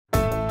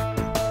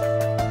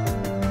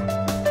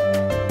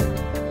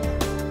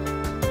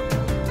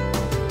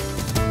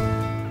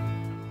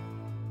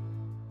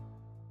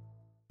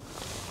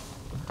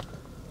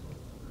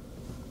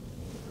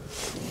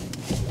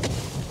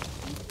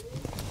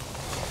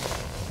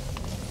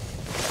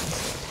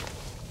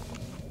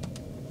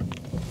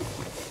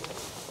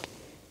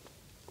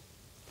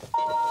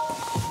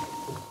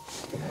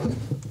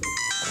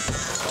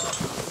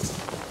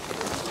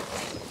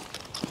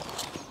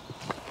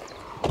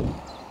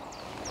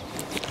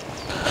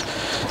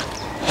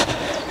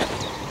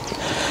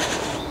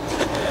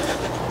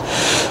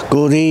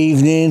Good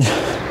evening,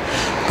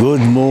 good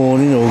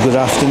morning or good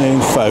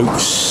afternoon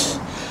folks.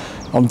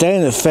 I'm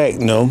down at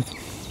Feckenham.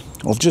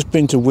 I've just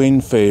been to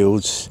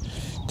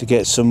Winfields to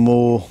get some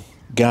more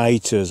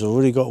gaiters. I've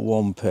already got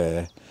one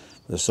pair,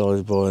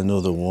 decided to buy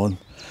another one.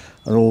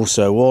 And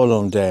also while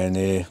I'm down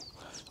here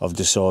I've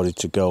decided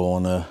to go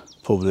on a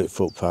public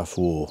footpath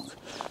walk.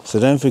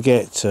 So don't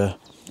forget to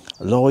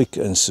like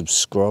and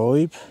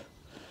subscribe,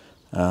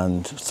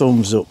 and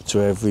thumbs up to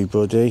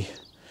everybody.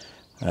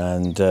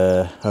 And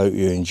hope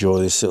you enjoy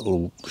this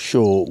little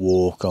short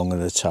walk I'm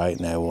going to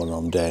take now while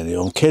I'm down here.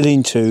 I'm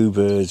killing two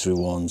birds with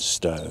one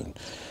stone.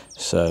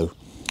 So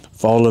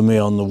follow me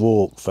on the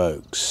walk,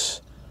 folks.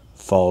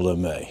 Follow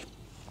me.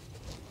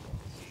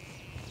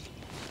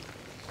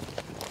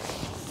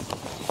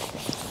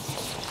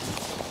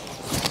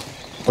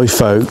 Hi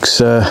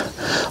folks,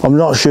 I'm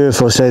not sure if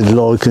I said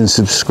like and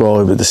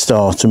subscribe at the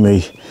start of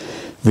my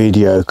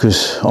video,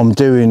 because I'm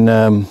doing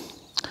a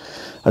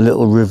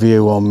little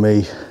review on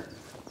me.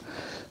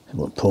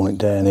 What point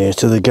down here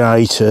to the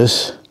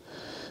gaiters,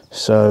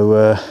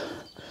 so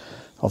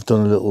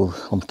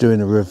I'm doing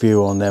a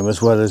review on them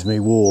as well as me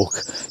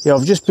walk. Yeah,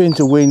 I've just been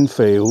to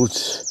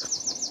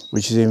Winfields,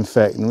 which is in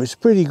Feckenham. It's a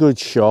pretty good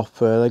shop.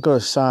 They've got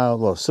a sale,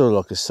 well, sort of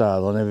like a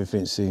sale on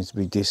everything. Seems to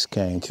be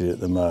discounted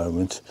at the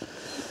moment.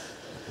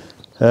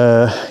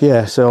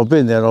 Yeah, so I've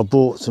been there and I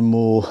bought some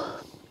more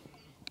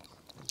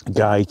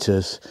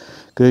gaiters,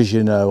 because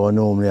you know I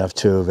normally have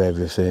two of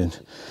everything.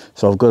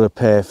 So I've got a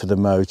pair for the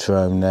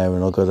motorhome now,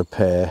 and I've got a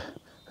pair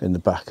in the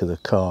back of the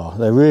car.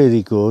 They're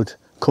really good,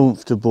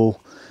 comfortable,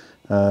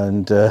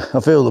 and I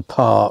feel the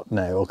part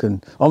now.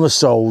 I'm a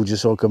soldier,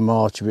 so I can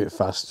march a bit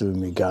faster with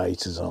my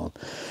gaiters on.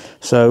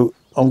 So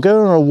I'm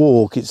going on a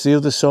walk. It's the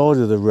other side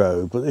of the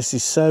road, but this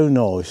is so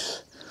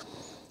nice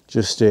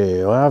just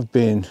here. I have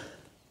been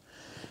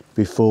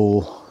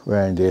before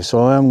round here,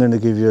 so I am going to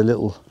give you a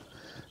little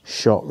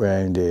shot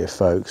round here,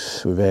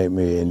 folks, without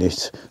me in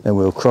it. Then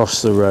we'll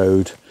cross the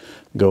road,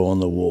 go on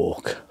the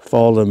walk.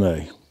 Follow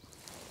me.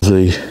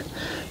 The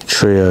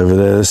tree over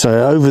there.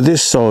 So over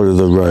this side of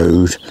the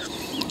road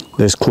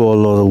there's quite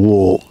a lot of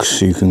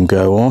walks you can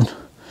go on.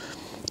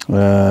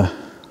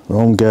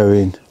 I'm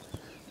going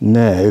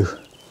now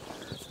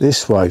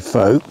this way,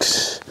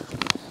 folks.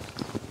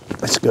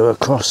 Let's go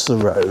across the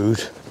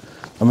road.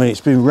 I mean,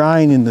 it's been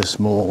raining this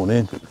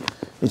morning.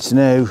 It's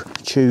now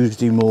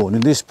Tuesday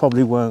morning. This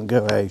probably won't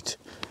go out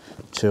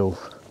till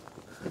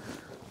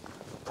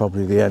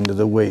probably the end of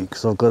the week,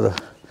 because I've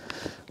got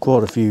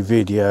quite a few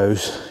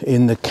videos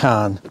in the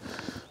can,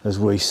 as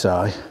we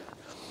say.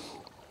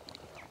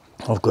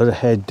 I've got to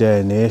head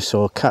down here,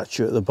 so I'll catch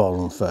you at the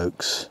bottom,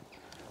 folks.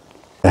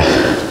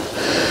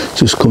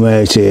 Just come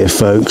out here,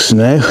 folks,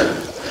 now.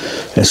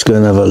 Let's go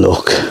and have a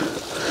look.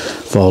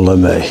 Follow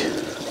me.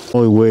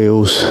 My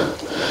wheels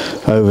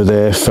over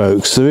there,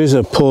 folks. There is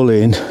a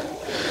pull-in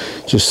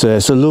just there.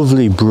 It's a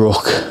lovely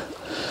brook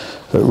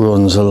that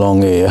runs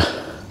along here.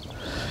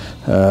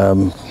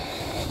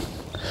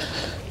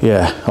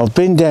 Yeah, I've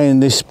been down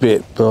this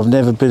bit, but I've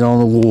never been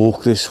on a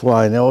walk this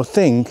way. Now I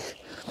think,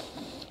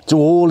 to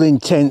all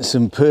intents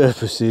and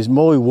purposes,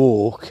 my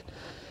walk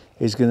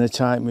is going to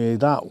take me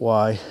that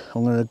way.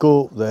 I'm going to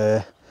go up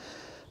there,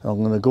 I'm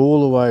going to go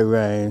all the way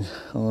around,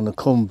 I'm going to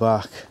come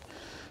back,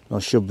 and I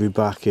should be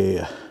back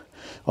here.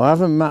 I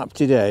haven't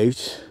mapped it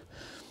out,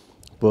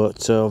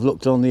 but I've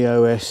looked on the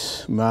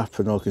OS map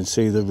and I can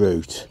see the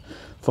route.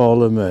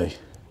 Follow me.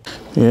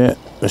 Yeah,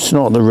 it's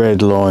not the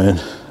Red Lion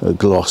at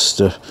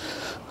Gloucester,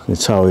 I can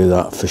tell you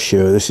that for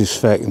sure. This is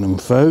Feckenham,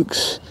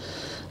 folks.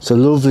 It's a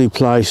lovely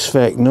place,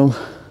 Feckenham.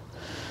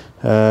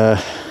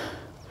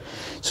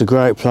 It's a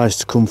great place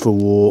to come for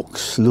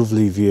walks,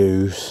 lovely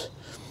views,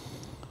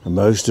 and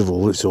most of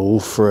all, it's all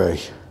free.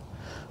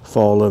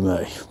 Follow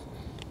me.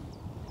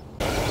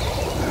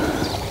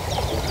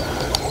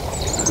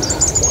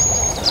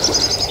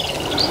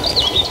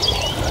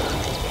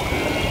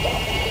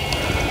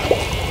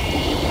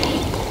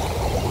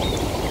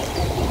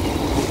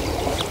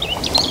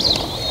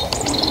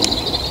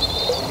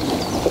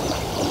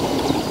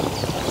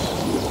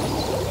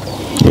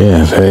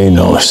 Yeah, very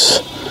nice.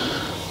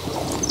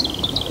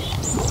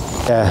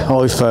 Yeah,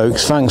 hi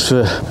folks, thanks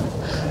for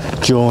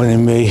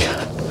joining me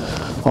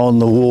on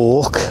the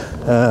walk.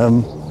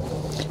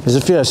 There's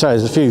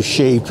a few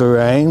sheep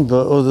around,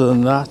 but other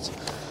than that,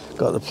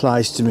 got the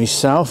place to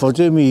myself. I'll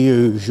do my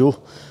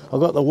usual. I've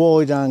got the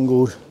wide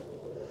angled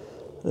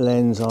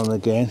lens on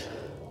again.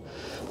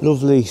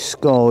 Lovely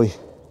sky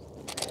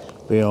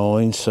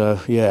behind, so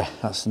yeah,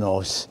 that's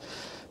nice.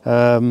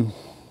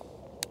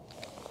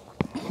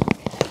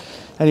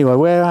 Anyway,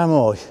 where am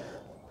I?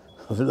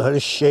 I've a load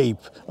of sheep.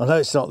 I know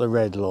it's not the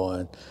Red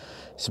Lion.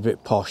 It's a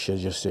bit posher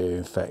just here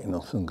in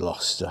Feckenham and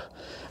Gloucester.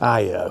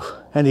 Ayo.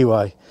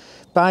 Anyway,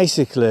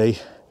 basically,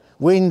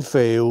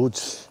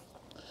 Winfields,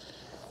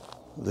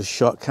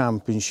 the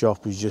camping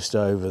shop is just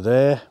over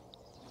there.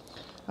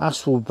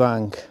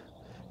 Aswellbank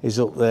is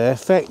up there.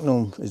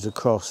 Feckenham is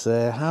across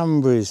there.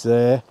 Hanbury's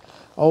there.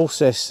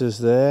 Alcester's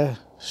there.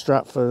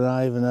 Stratford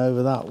and Avon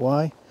over that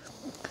way.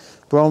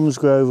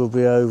 Bromsgrove will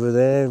be over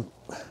there.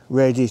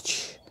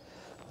 Redditch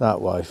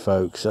that way,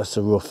 folks. That's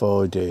a rough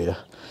idea.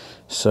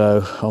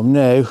 So I'm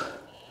now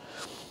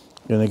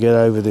going to get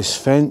over this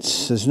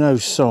fence. There's no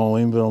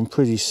sign, but I'm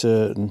pretty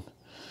certain.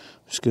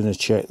 I'm just going to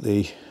check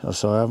the. Oh,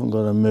 sorry, I haven't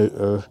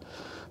got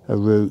a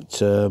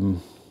route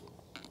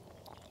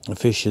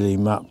officially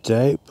mapped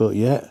out, but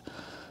yeah,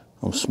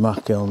 I'm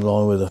smacking on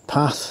line with a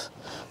path.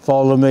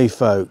 Follow me,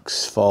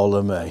 folks.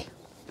 Follow me.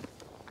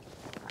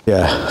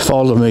 Yeah,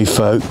 follow me,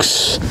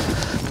 folks.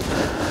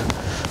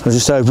 I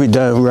just hope it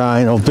don't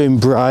rain. I've been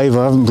brave.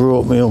 I haven't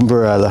brought my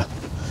umbrella.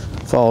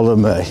 Follow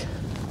me.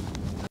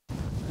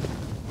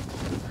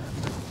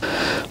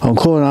 I'm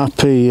quite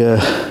happy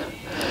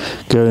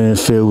going in the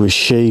field with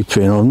sheep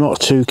in. I'm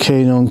not too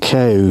keen on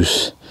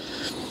cows,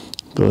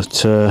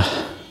 but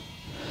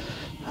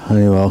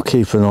anyway, I'll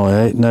keep an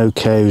eye out. No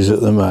cows at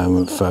the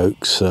moment,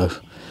 folks. So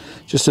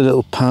just a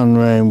little pan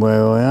round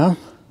where I am.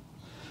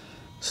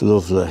 It's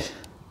lovely.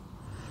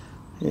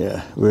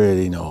 Yeah,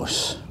 really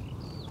nice.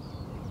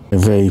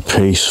 Very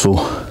peaceful.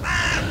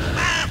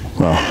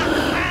 Well,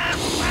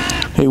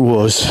 it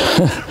was.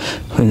 I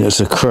think it's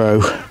a crow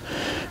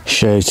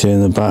shouting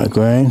in the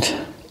background.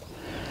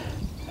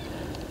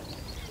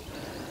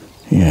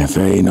 Yeah,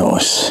 very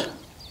nice.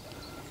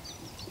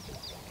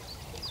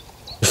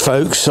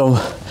 Folks, I'm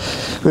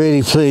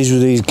really pleased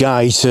with these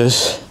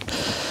gaiters.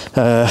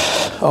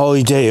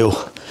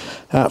 Ideal,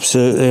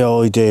 absolutely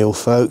ideal,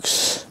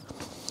 folks.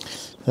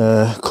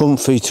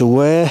 Comfy to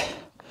wear,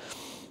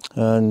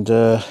 and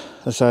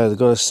I say they've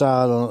got a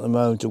sale on at the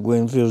moment at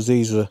Winfields.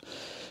 These were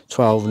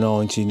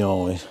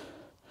 $12.99.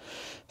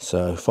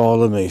 So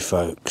follow me,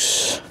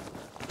 folks.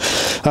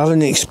 I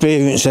haven't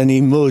experienced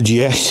any mud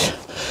yet,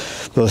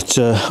 but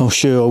I'm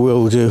sure I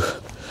will do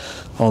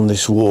on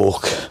this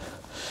walk.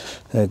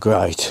 They're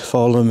great.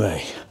 Follow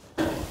me.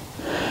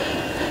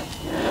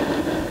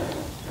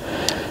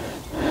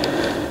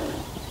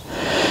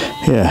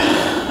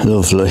 Yeah,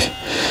 lovely.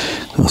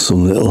 Got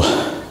some little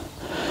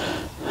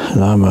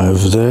lamb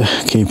over there,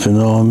 keep an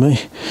eye on me.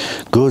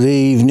 Good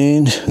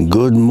evening,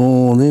 good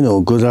morning,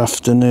 or good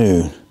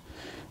afternoon.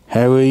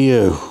 How are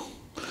you?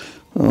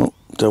 Oh,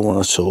 don't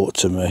want to talk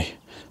to me.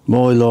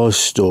 My life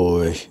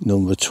story,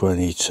 number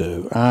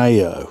 22.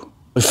 Ayo.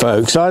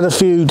 Folks, I had a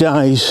few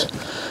days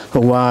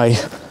away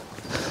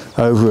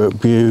over at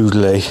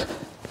Bewdley.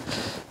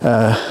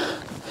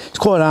 It's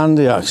quite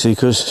handy actually,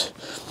 because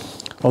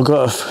I've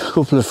got a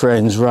couple of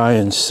friends, Ray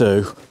and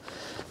Sue.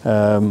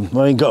 I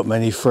ain't got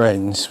many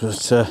friends, but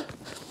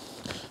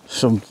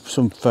some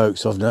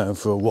folks I've known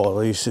for a while.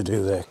 I used to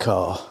do their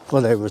car.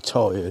 Well, they're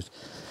retired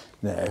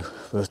now,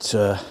 but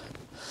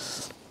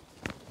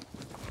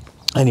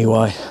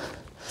anyway,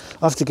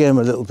 I have to get them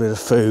a little bit of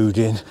food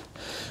in.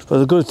 But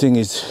the good thing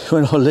is,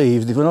 when I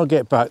leave, when I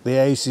get back, the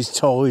house is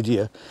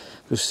tidier.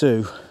 With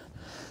Sue,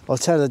 I'll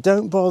tell her,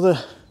 don't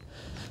bother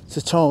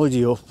to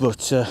tidy up,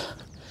 but you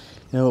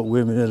know what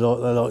women are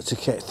like, they like to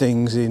get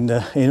things in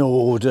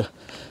order.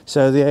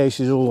 So the house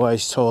is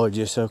always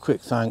tidier, so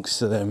quick thanks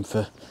to them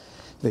for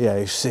the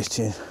house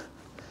sitting.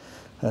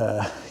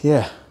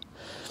 Yeah,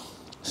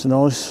 it's a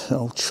nice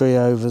old tree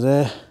over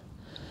there.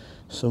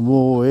 Some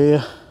more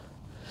here.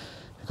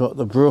 We've got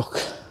the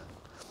brook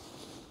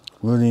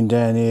running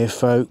down here,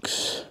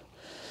 folks.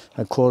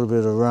 Had quite a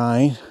bit of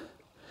rain,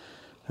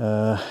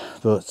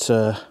 but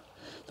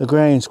the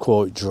ground's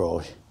quite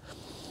dry.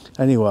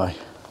 Anyway,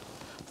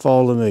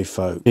 follow me,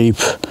 folks. Sheep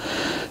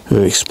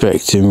who are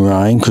expecting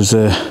rain, because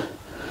a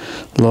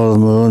lot of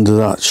them are under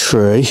that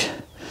tree.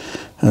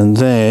 And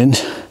then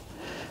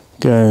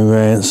going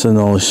round, it's a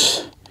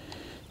nice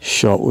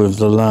shot with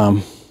the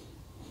lamb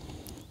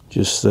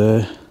just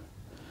there.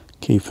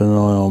 Keep an eye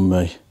on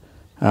me.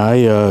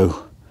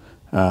 Ayo,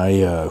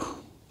 ayo.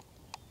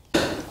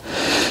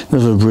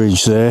 Another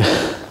bridge there.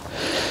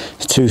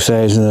 It's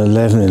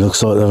 2011. It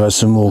looks like they've had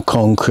some more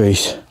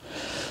concrete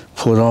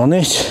put on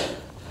it,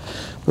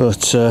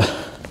 but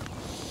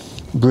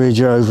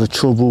bridge over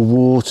troubled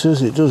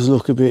waters. It does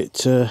look a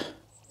bit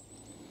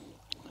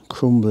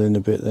crumbling a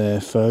bit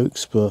there,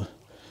 folks, but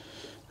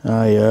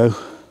ayo,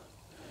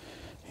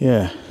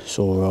 yeah, it's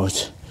all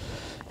right.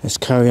 Let's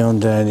carry on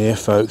down here,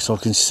 folks. I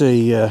can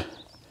see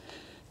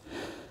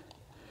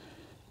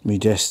my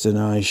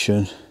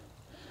destination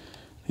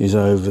is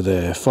over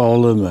there.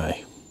 Follow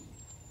me.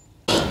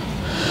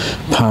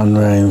 Pan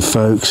round,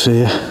 folks,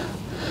 here.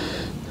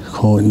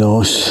 Quite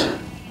nice.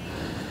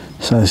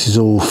 So this is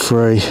all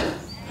free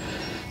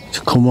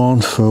to come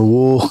on for a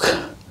walk.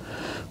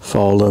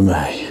 Follow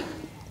me.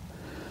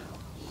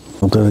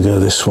 I'm going to go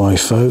this way,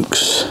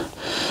 folks.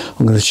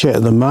 I'm going to check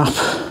the map,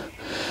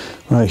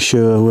 make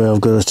sure where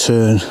I've got to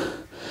turn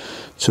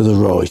to the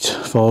right.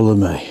 Follow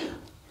me.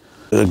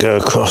 I'm going to go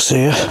across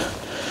here.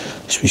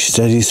 Just be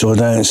steady so I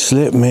don't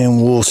slip. Me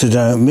and water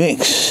don't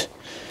mix.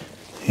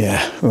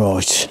 Yeah,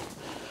 right.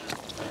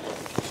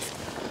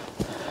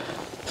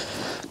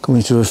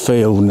 Coming to a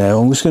field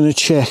now. I'm just going to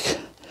check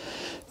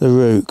the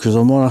route, because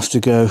I might have to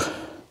go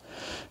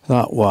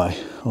that way.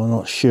 I'm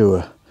not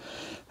sure.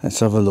 Let's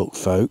have a look,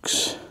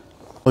 folks.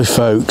 Hi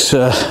folks,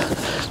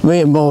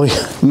 me and my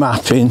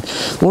mapping,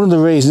 one of the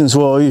reasons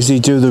why I usually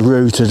do the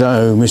route at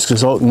home is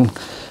because I can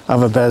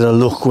have a better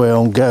look where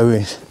I'm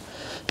going.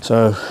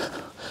 So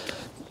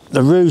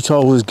the route I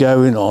was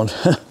going on,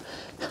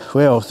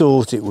 where I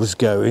thought it was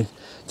going,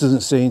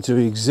 doesn't seem to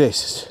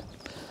exist.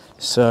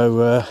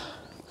 So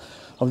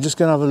I'm just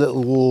going to have a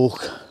little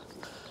walk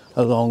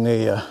along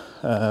here.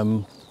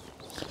 I've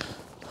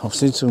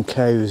seen some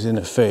cows in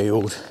a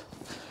field.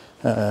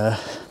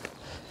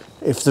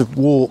 If the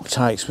walk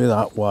takes me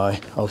that way,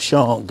 I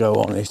shan't go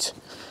on it,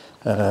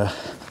 but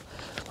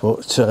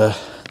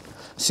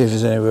see if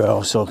there's anywhere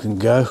else I can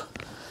go.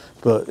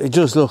 But it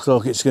does look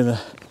like it's going to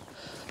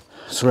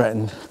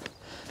threaten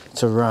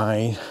to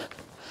rain,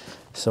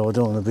 so I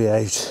don't want to be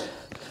out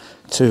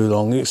too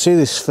long. You can see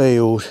this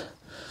field,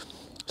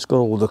 it's got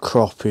all the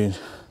cropping,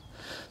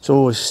 so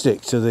always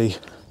stick to the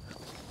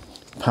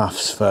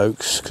paths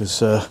folks, because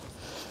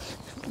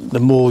the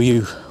more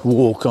you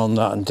walk on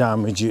that and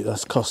damage it,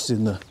 that's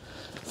costing the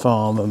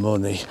farmer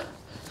money.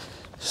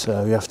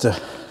 So you have to,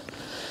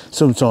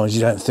 sometimes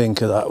you don't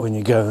think of that when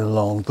you're going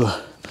along,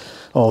 but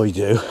I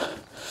do.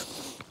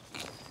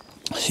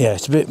 Yeah,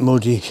 it's a bit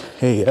muddy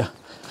here,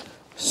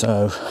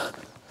 so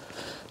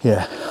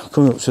yeah,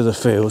 coming up to the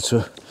field,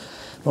 so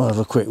I'll have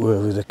a quick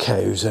word with the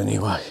cows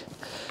anyway.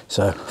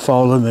 So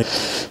follow me.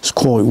 It's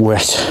quite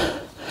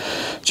wet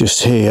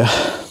just here,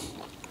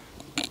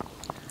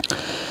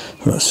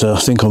 so I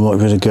think I might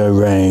better go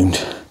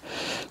round.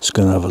 Just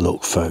going to have a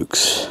look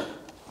folks.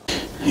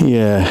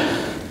 Yeah,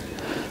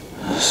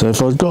 so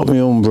if I'd got my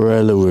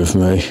umbrella with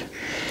me,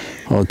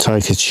 I'd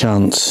take a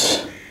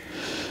chance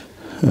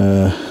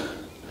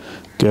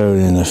going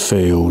in the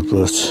field,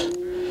 but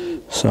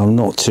so I'm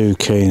not too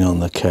keen on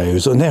the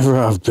cows. I never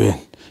have been.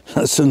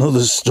 That's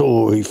another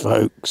story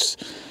folks.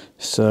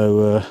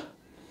 So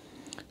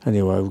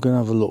anyway, we're going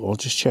to have a look. I'll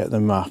just check the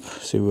map,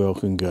 see where I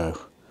can go.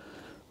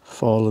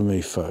 Follow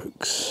me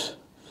folks,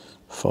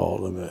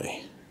 follow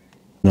me.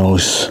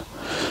 Nice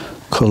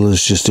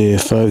colours just here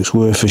folks,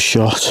 worth a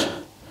shot.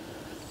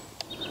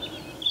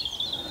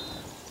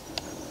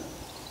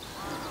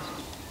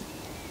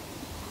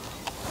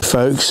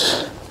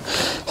 Folks,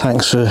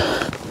 thanks for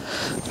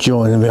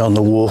joining me on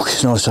the walk.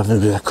 It's nice having a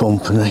bit of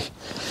company.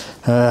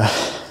 Yeah,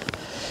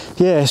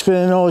 it's been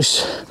a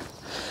nice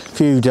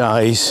few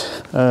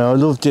days. I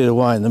loved it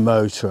away in the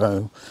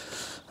motorhome.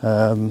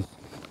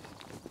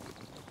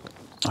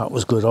 That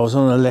was good. I was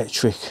on an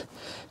electric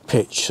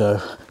pitch, so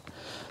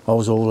I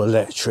was all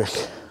electric,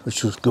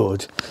 which was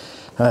good.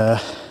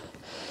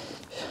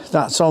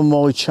 That's on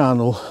my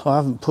channel. I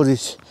haven't put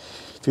it,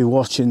 if you're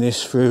watching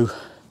this through,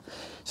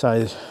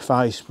 say,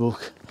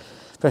 Facebook,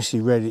 especially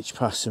Redditch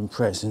past and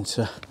present,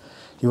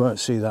 you won't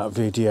see that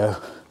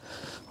video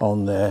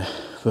on there,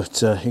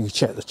 but you can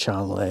check the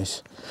channel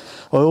out.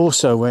 I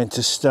also went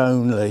to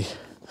Stoneleigh,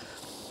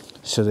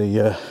 to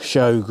the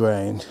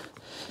showground.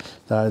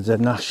 They had the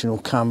national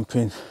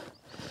camping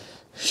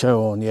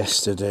show on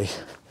yesterday,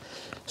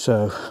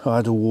 so I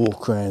had a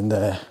walk around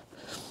there,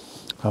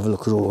 have a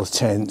look at all the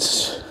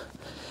tents,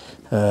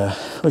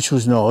 which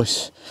was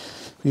nice.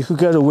 You could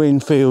go to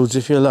Winfields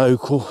if you're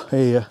local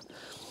here.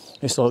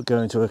 It's like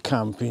going to a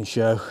camping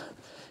show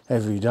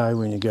every day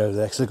when you go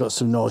there, because they've got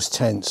some nice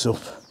tents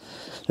up.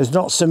 There's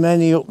not so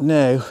many up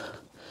now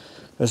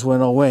as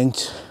when I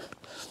went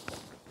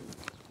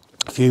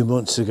a few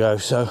months ago.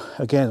 So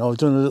again, I've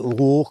done a little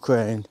walk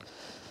around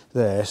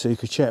there, so you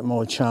could check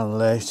my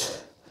channel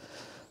out.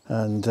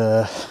 And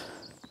yeah,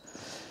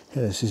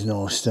 this is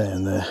nice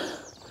down there.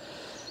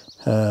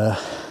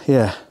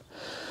 Yeah,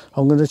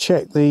 I'm going to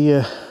check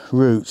the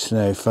routes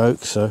now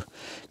folks, so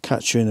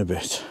catch you in a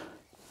bit.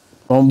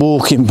 I'm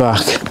walking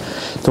back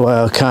the way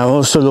I came. I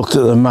also looked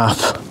at the map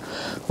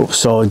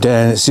upside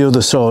down. It's the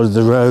other side of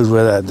the road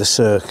where they had the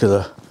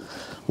circular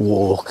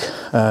walk,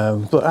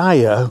 but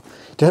hey-o,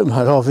 don't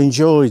matter, I've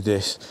enjoyed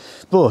this,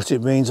 but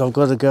it means I've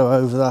got to go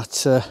over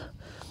that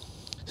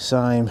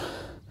same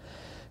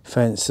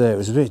fence there. It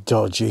was a bit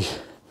dodgy.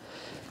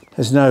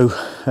 There's no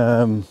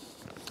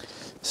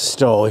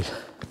stye,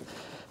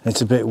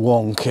 it's a bit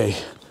wonky,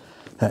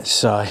 let's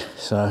say,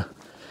 so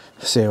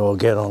see how I'll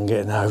get on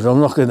getting over.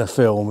 I'm not going to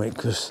film it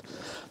because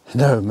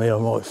you know me, I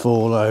might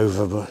fall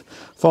over, but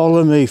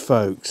follow me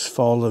folks,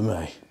 follow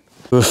me.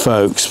 We're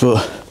folks,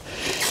 but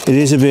it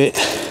is a bit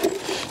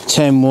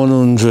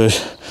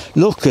 10-100.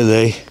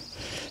 Luckily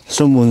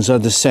someone's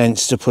had the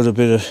sense to put a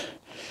bit of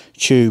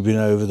tubing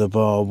over the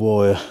barbed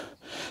wire.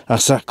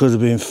 That could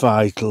have been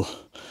fatal,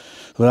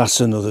 but that's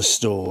another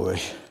story.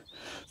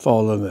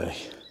 Follow me.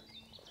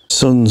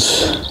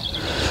 Sun's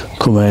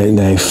come out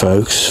now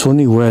folks,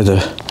 funny weather.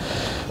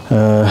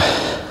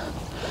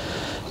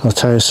 I'll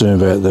tell you something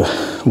about the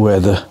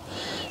weather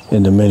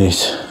in a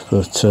minute,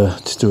 but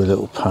just do a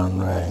little pan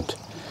round.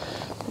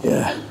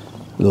 Yeah,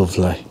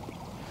 lovely.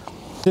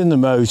 In the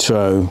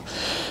motorhome,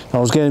 I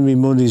was getting my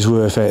money's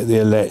worth out of the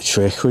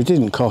electric. Well, it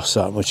didn't cost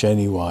that much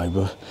anyway,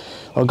 but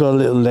I got a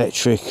little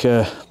electric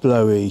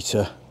blow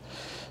heater.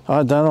 I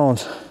had that on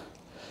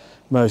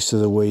most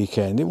of the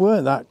weekend. It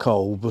weren't that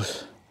cold,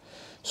 but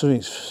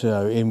something's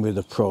in with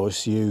the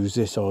price. Use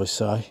it, I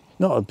say.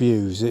 Not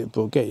abuse it,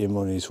 but get your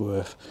money's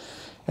worth.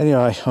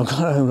 Anyway, I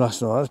got home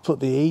last night. I put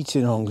the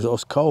heating on because I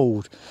was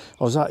cold.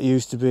 I was that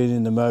used to being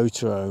in the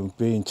motorhome,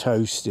 being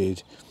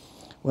toasted.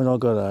 When I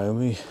got home,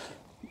 my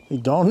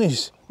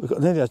Donnies, I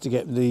nearly had to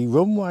get the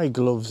runway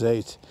gloves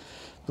out.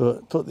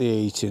 But put the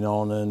heating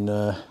on, and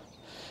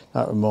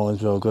that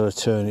reminds me I've got to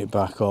turn it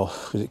back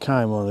off because it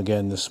came on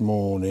again this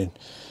morning,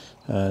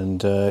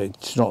 and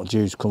it's not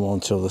due to come on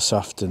till this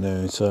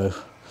afternoon, so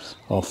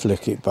I'll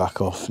flick it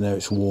back off now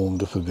it's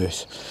warmed up a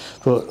bit.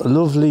 But a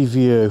lovely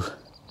view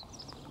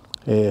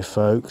here,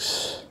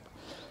 folks,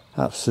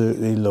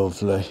 absolutely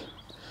lovely.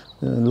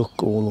 And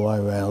look all the way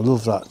around.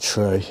 Love that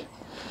tree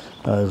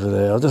over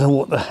there. I don't know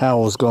what the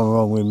hell's gone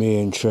wrong with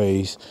me and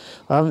trees.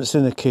 I haven't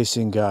seen a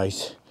kissing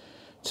gate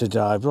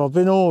today, but I've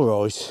been all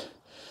right.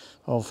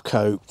 I've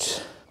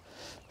coped,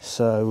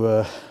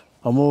 so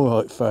I'm all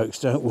right, folks.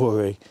 Don't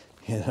worry.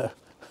 You know,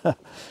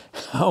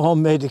 I'm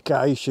on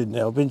medication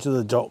now. I've been to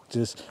the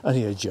doctors.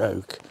 Only a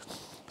joke.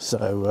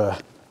 So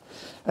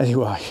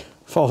anyway,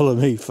 follow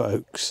me,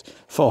 folks.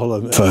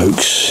 Follow me,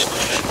 folks.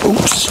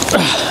 Oops.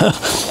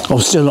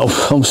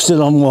 I'm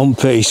still on one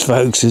piece,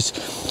 folks.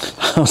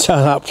 I'll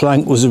tell that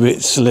plank was a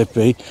bit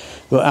slippy,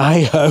 but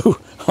hey ho,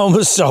 I'm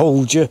a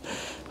soldier.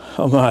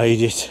 I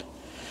made it.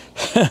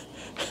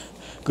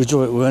 Good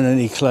job it weren't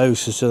any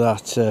closer to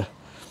that.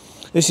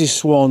 This is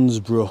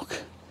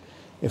Swansbrook,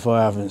 if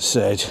I haven't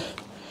said.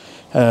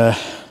 Right,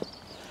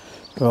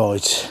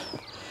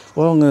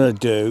 what I'm going to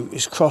do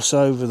is cross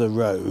over the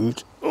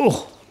road.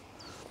 Oh,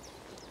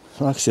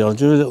 actually I'll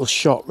do a little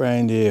shot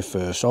round here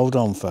first. Hold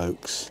on,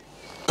 folks.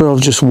 But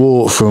I've just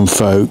walked from,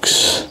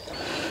 folks,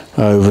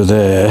 over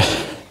there.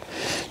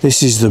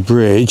 This is the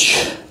bridge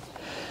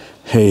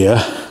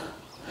here,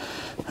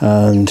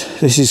 and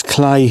this is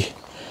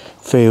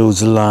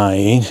Clayfields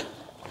Lane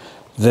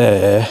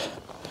there,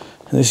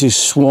 and this is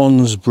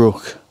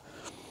Swansbrook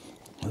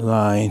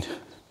Lane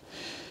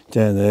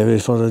down there.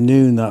 If I'd have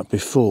known that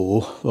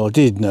before, well, I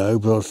did know,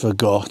 but I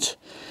forgot,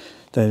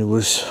 then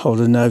I'd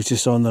have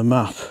noticed on the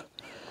map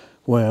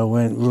where I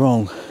went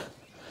wrong.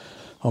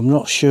 I'm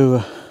not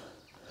sure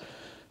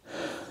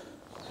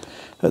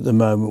at the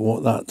moment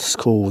what that's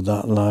called,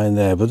 that line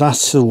there, but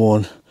that's the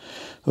one.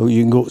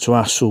 You can go up to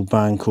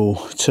Hasselbank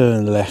or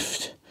turn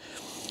left,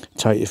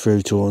 take you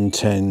through to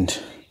Untend,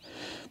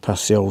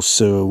 past the old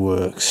sewer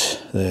works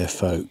there,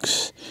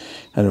 folks.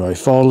 Anyway,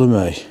 follow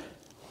me.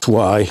 This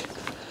way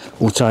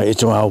will take you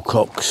to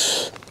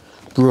Alcock's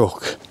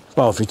Brook.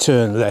 Well, if you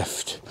turn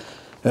left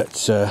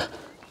at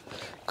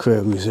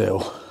Crow's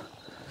Hill.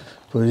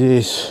 But it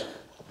is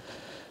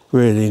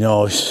really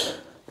nice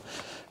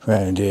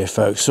round here,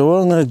 folks. So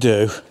what I'm going to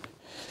do,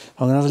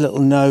 I'm going to have a little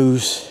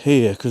nose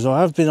here, because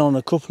I have been on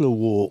a couple of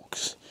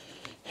walks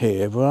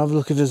here, but I'll have a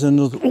look if there's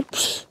another.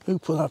 Oops, who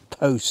put that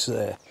post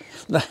there?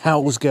 What the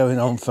hell's going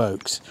on,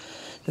 folks?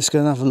 Let's go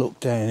and have a look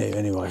down here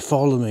anyway.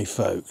 Follow me,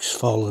 folks,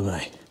 follow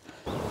me.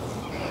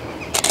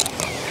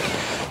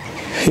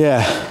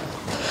 Yeah,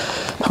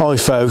 hi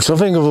folks, I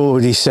think I've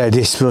already said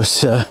this,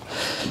 but I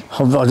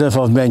don't know if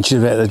I've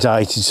mentioned about the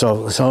dating,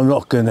 so I'm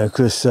not going to,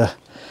 because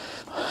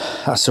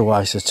that's a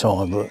waste of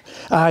time. But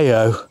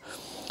ayo,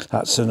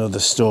 that's another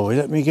story.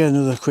 Let me get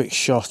another quick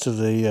shot of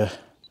the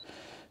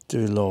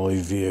do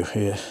live view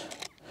here.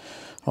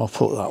 I'll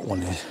put that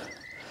one in.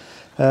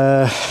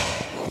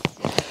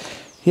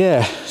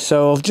 Yeah,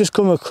 so I've just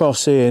come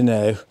across here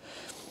now.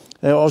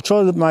 Now I'll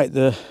try to make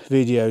the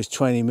videos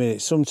 20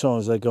 minutes.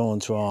 Sometimes they go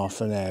on to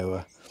half an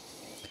hour,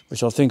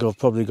 which I think I've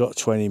probably got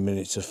 20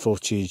 minutes of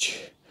footage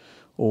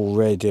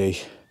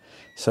already.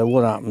 So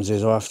what happens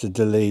is I have to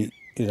delete,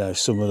 you know,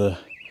 some of the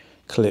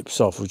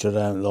clips off, which I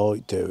don't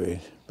like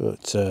doing.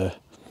 But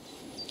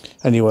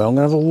anyway, I'm going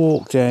to have a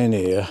walk down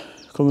here.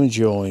 Come and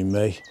join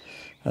me,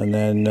 and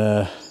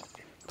then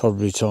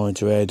probably time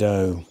to head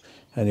home.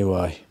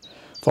 Anyway,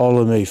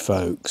 follow me,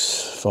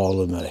 folks,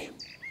 follow me.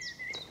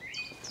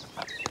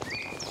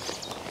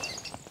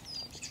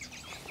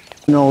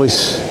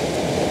 Nice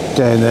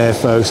down there,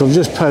 folks. I'm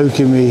just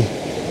poking me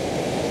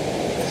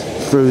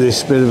through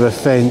this bit of a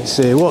fence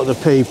here. What the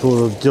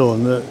people have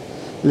done that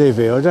live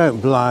here, I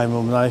don't blame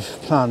them. They've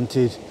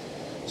planted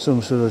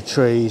some sort of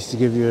trees to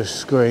give you a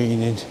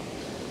screening.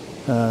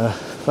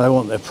 They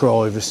want their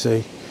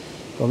privacy.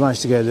 I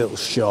managed to get a little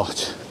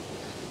shot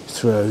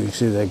through. You can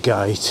see their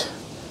gate.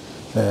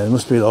 There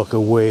must be like a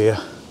weir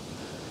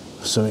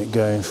or something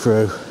going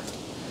through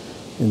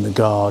in the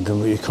garden,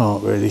 but you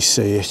can't really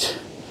see it.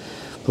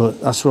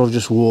 But that's where I've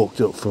just walked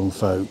up from,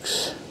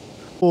 folks.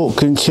 Walk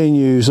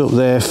continues up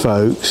there,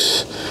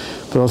 folks,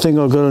 but I think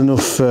I've got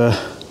enough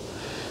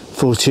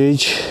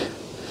footage,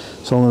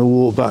 so I'm going to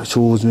walk back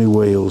towards my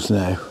wheels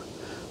now.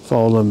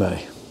 Follow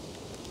me.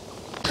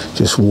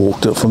 Just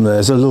walked up from there.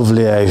 There's a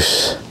lovely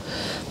house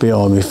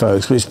behind me,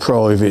 folks, but it's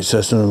private, so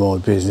it's none of my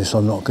business.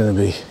 I'm not going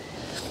to be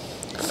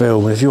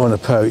filming. If you want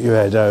to poke your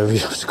head over, you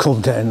have to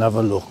come down and have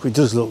a look. It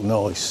does look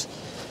nice.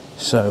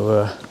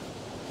 So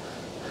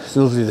it's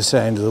lovely, the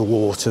sound of the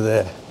water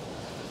there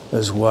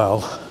as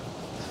well.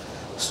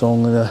 So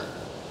I'm going to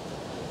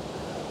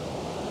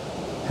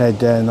head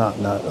down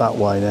that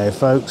way now,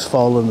 folks.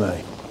 Follow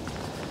me.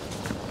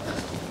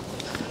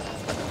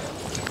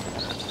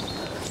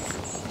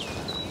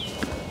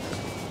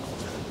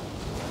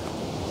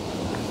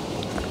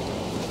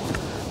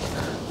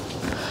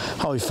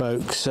 Hi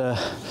folks,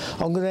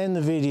 I'm going to end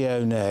the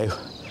video now.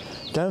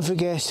 Don't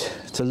forget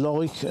to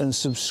like and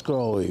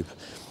subscribe.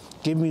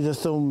 Give me the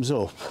thumbs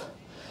up.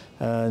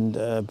 And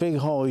a big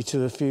hi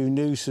to a few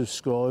new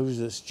subscribers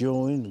that's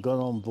joined, got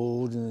on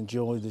board and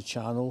enjoyed the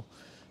channel.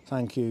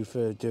 Thank you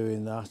for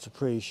doing that,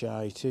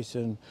 appreciate it.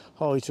 And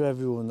hi to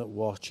everyone that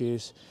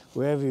watches,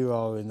 wherever you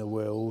are in the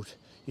world.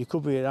 You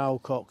could be at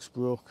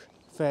Alcocksbrook,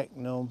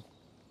 Feckenham,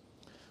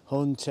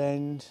 Hunt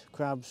End,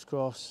 Crabs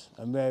Cross,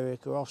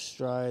 America,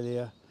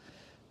 Australia,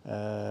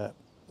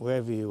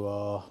 wherever you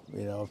are,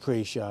 you know,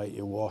 appreciate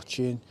you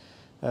watching.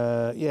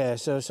 Yeah,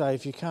 so say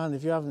if you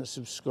haven't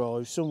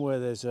subscribed, somewhere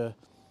there's a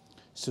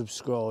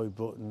subscribe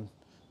button,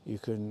 you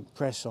can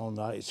press on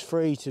that. It's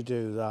free to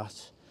do that.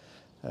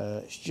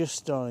 It's just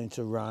starting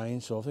to rain,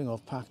 so I think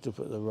I've packed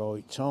up at the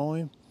right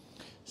time.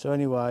 So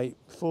anyway,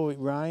 before it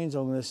rains,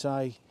 I'm going to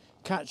say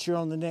catch you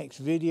on the next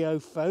video,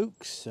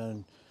 folks,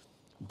 and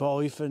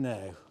bye for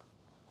now.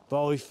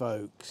 Bye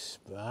folks.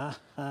 Bye.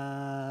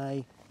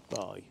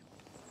 Bye.